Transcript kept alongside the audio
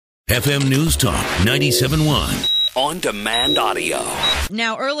FM News Talk 97.1. On-demand audio.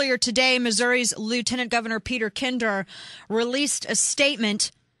 Now, earlier today, Missouri's Lieutenant Governor Peter Kinder released a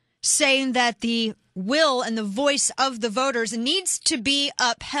statement saying that the will and the voice of the voters needs to be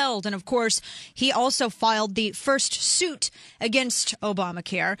upheld. And, of course, he also filed the first suit against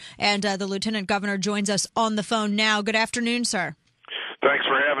Obamacare. And the Lieutenant Governor joins us on the phone now. Good afternoon, sir. Thanks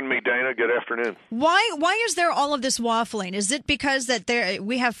for having me, Dana. Good afternoon. Why is there all of this waffling? Is it because that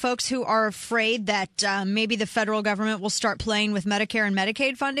we have folks who are afraid that maybe the federal government will start playing with Medicare and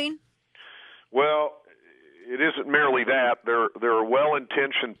Medicaid funding? Well, it isn't merely that. There are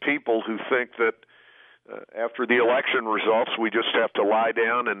well-intentioned people who think that after the election results, we just have to lie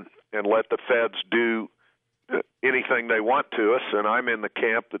down and let the feds do anything they want to us. And I'm in the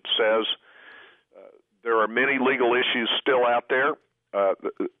camp that says there are many legal issues still out there.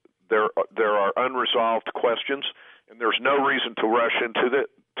 There are unresolved questions, and there's no reason to rush into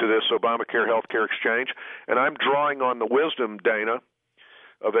this Obamacare healthcare exchange. And I'm drawing on the wisdom, Dana,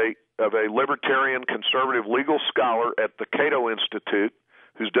 of a libertarian conservative legal scholar at the Cato Institute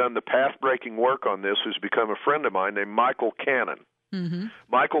who's done the path-breaking work on this, who's become a friend of mine named Michael Cannon. Mm-hmm.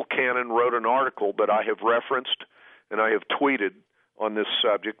 Michael Cannon wrote an article that I have referenced and I have tweeted on this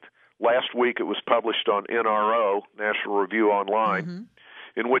subject. Last week it was published on NRO, National Review Online,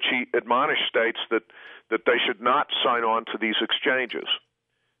 in which he admonished states that they should not sign on to these exchanges.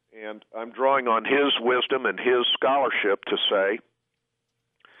 And I'm drawing on his wisdom and his scholarship to say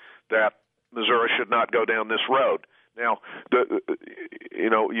that Missouri should not go down this road. Now,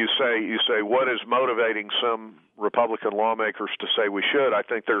 you say what is motivating some Republican lawmakers to say we should? I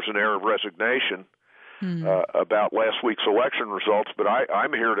think there's an air of resignation about last week's election results, but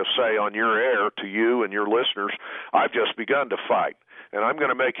I'm here to say on your air to you and your listeners, I've just begun to fight. And I'm going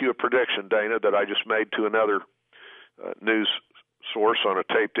to make you a prediction, Dana, that I just made to another news source on a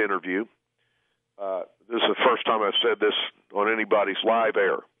taped interview. This is the first time I've said this on anybody's live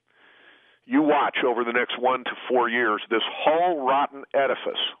air. You watch over the next 1 to 4 years, this whole rotten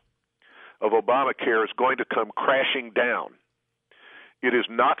edifice of Obamacare is going to come crashing down. It is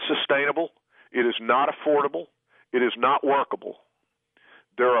not sustainable. It is not affordable. It is not workable.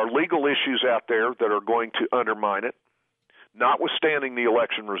 There are legal issues out there that are going to undermine it, notwithstanding the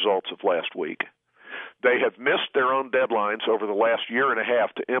election results of last week. They have missed their own deadlines over the last year and a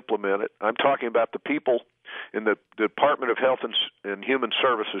half to implement it. I'm talking about the people in the Department of Health and Human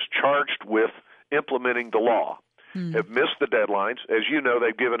Services charged with implementing the law. Have missed the deadlines. As you know,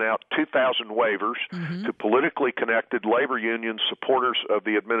 they've given out 2,000 waivers to politically connected labor union supporters of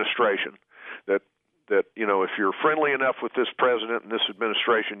the administration. That if you're friendly enough with this president and this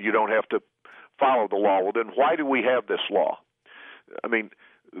administration, you don't have to follow the law. Well, then why do we have this law? I mean,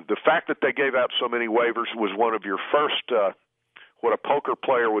 the fact that they gave out so many waivers was one of your first, what a poker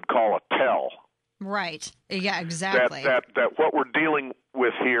player would call a tell. Right. Yeah, exactly. That what we're dealing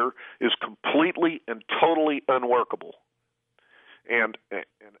with here is completely and totally unworkable. And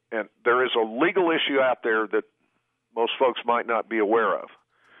there is a legal issue out there that most folks might not be aware of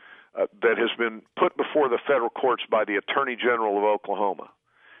that has been put before the federal courts by the Attorney General of Oklahoma.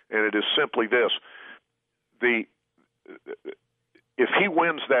 And it is simply this. If he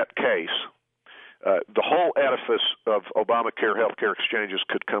wins that case, the whole edifice of Obamacare healthcare exchanges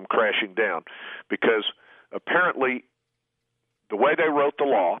could come crashing down because apparently the way they wrote the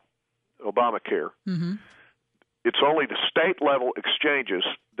law, Obamacare, it's only the state-level exchanges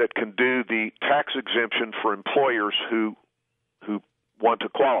that can do the tax exemption for employers who want to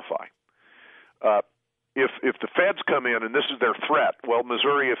qualify. If the feds come in and this is their threat, well,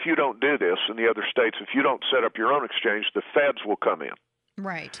 Missouri, if you don't do this, and the other states, if you don't set up your own exchange, the feds will come in.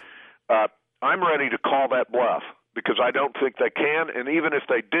 Right. I'm ready to call that bluff because I don't think they can, and even if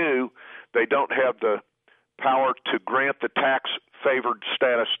they do, they don't have the power to grant the tax-favored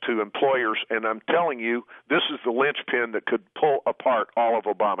status to employers, and I'm telling you, this is the linchpin that could pull apart all of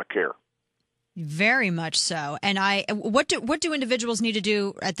Obamacare. Very much so. And what do individuals need to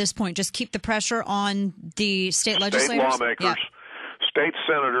do at this point? Just keep the pressure on the state legislators? State lawmakers, state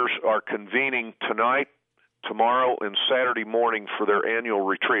senators are convening tonight, tomorrow, and Saturday morning for their annual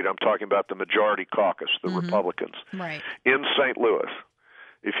retreat. I'm talking about the majority caucus, the Republicans, in St. Louis.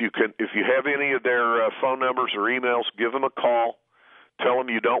 If you have any of their phone numbers or emails, give them a call. Tell them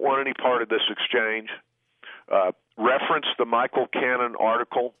you don't want any part of this exchange. Reference the Michael Cannon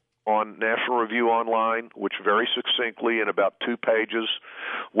article on National Review Online, which very succinctly in about 2 pages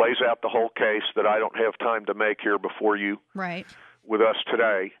lays out the whole case that I don't have time to make here before you with us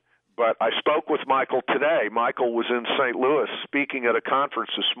today. But I spoke with Michael today. Michael was in St. Louis speaking at a conference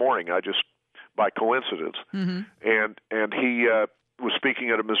this morning, by coincidence. And he was speaking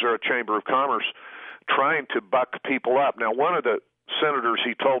at a Missouri Chamber of Commerce trying to buck people up. Now, one of the senators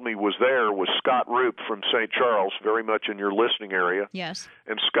he told me was there was Scott Roop from St. Charles, very much in your listening area. Yes.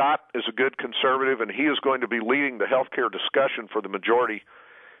 And Scott is a good conservative, and he is going to be leading the health care discussion for the majority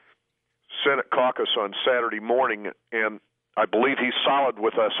Senate caucus on Saturday morning, and I believe he's solid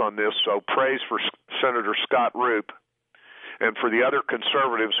with us on this, so praise for Senator Scott Roop and for the other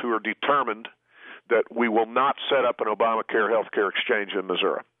conservatives who are determined that we will not set up an Obamacare health care exchange in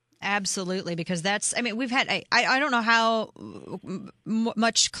Missouri. Absolutely, because that's, I mean, we've had, I don't know how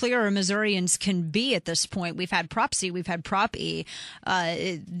much clearer Missourians can be at this point. We've had Prop C, we've had Prop E.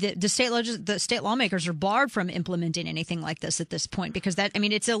 The state lawmakers are barred from implementing anything like this at this point because that, I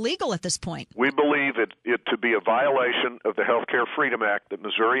mean, it's illegal at this point. We believe it to be a violation of the Health Care Freedom Act that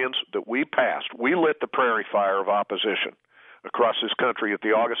Missourians, that we passed. We lit the prairie fire of opposition across this country at the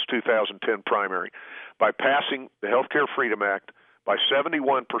August 2010 primary by passing the Health Care Freedom Act by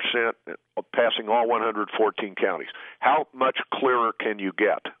 71%, passing all 114 counties. How much clearer can you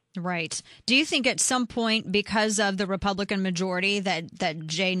get? Right. Do you think at some point, because of the Republican majority, that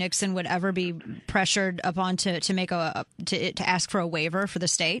Jay Nixon would ever be pressured upon to make to ask for a waiver for the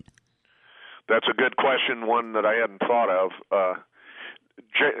state? That's a good question, one that I hadn't thought of.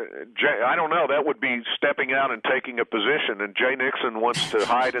 I don't know. That would be stepping out and taking a position, and Jay Nixon wants to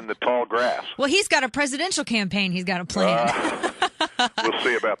hide in the tall grass. Well, he's got a presidential campaign he's got to plan. We'll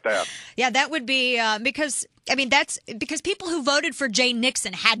see about that. Yeah, that would be because, I mean, that's because people who voted for Jay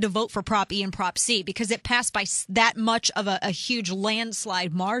Nixon had to vote for Prop E and Prop C because it passed by that much of a huge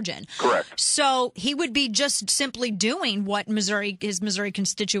landslide margin. Correct. So he would be just simply doing what his Missouri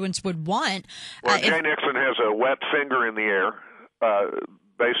constituents would want. Well, Jay Nixon has a wet finger in the air.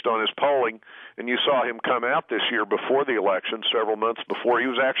 Based on his polling, and you saw him come out this year before the election, several months before, he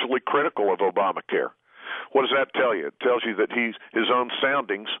was actually critical of Obamacare. What does that tell you? It tells you that his own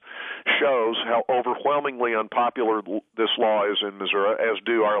soundings shows how overwhelmingly unpopular this law is in Missouri, as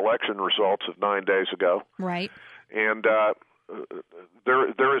do our election results of 9 days ago. Right. And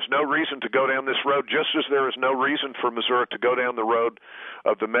there is no reason to go down this road, just as there is no reason for Missouri to go down the road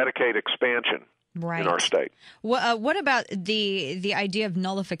of the Medicaid expansion. Right. In our state. What about the idea of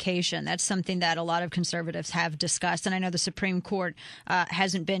nullification? That's something that a lot of conservatives have discussed, and I know the Supreme Court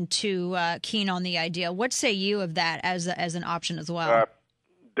hasn't been too keen on the idea. What say you of that as an option as well?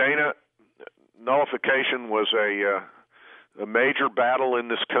 Dana, nullification was a major battle in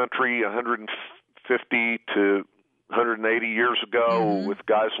this country 150 to 180 years ago with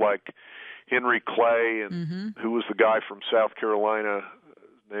guys like Henry Clay and who was the guy from South Carolina.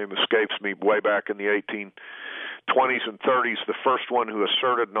 Name escapes me, way back in the 1820s and 30s, the first one who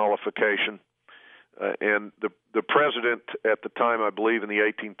asserted nullification. And the president at the time, I believe in the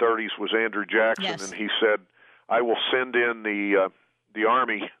 1830s, was Andrew Jackson, yes. And he said, I will send in the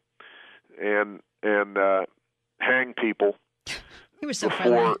army and hang people he was so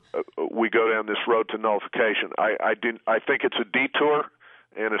before we go down this road to nullification. I think it's a detour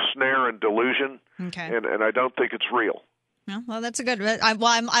and a snare and delusion, okay. and I don't think it's real. Well, that's a good. I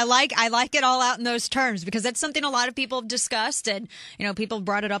like it all out in those terms because that's something a lot of people have discussed, and people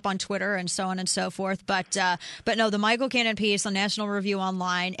brought it up on Twitter and so on and so forth. But no, the Michael Cannon piece on National Review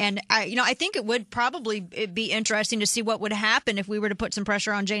Online, and I think it would probably be interesting to see what would happen if we were to put some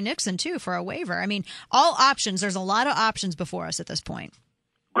pressure on Jay Nixon too for a waiver. I mean, all options. There's a lot of options before us at this point.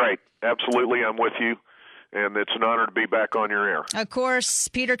 Great, absolutely, I'm with you. And it's an honor to be back on your air. Of course,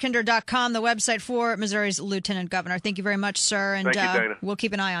 peterkinder.com, the website for Missouri's Lieutenant Governor. Thank you very much, sir. And thank you, Dana. We'll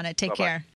keep an eye on it. Take Bye-bye. care.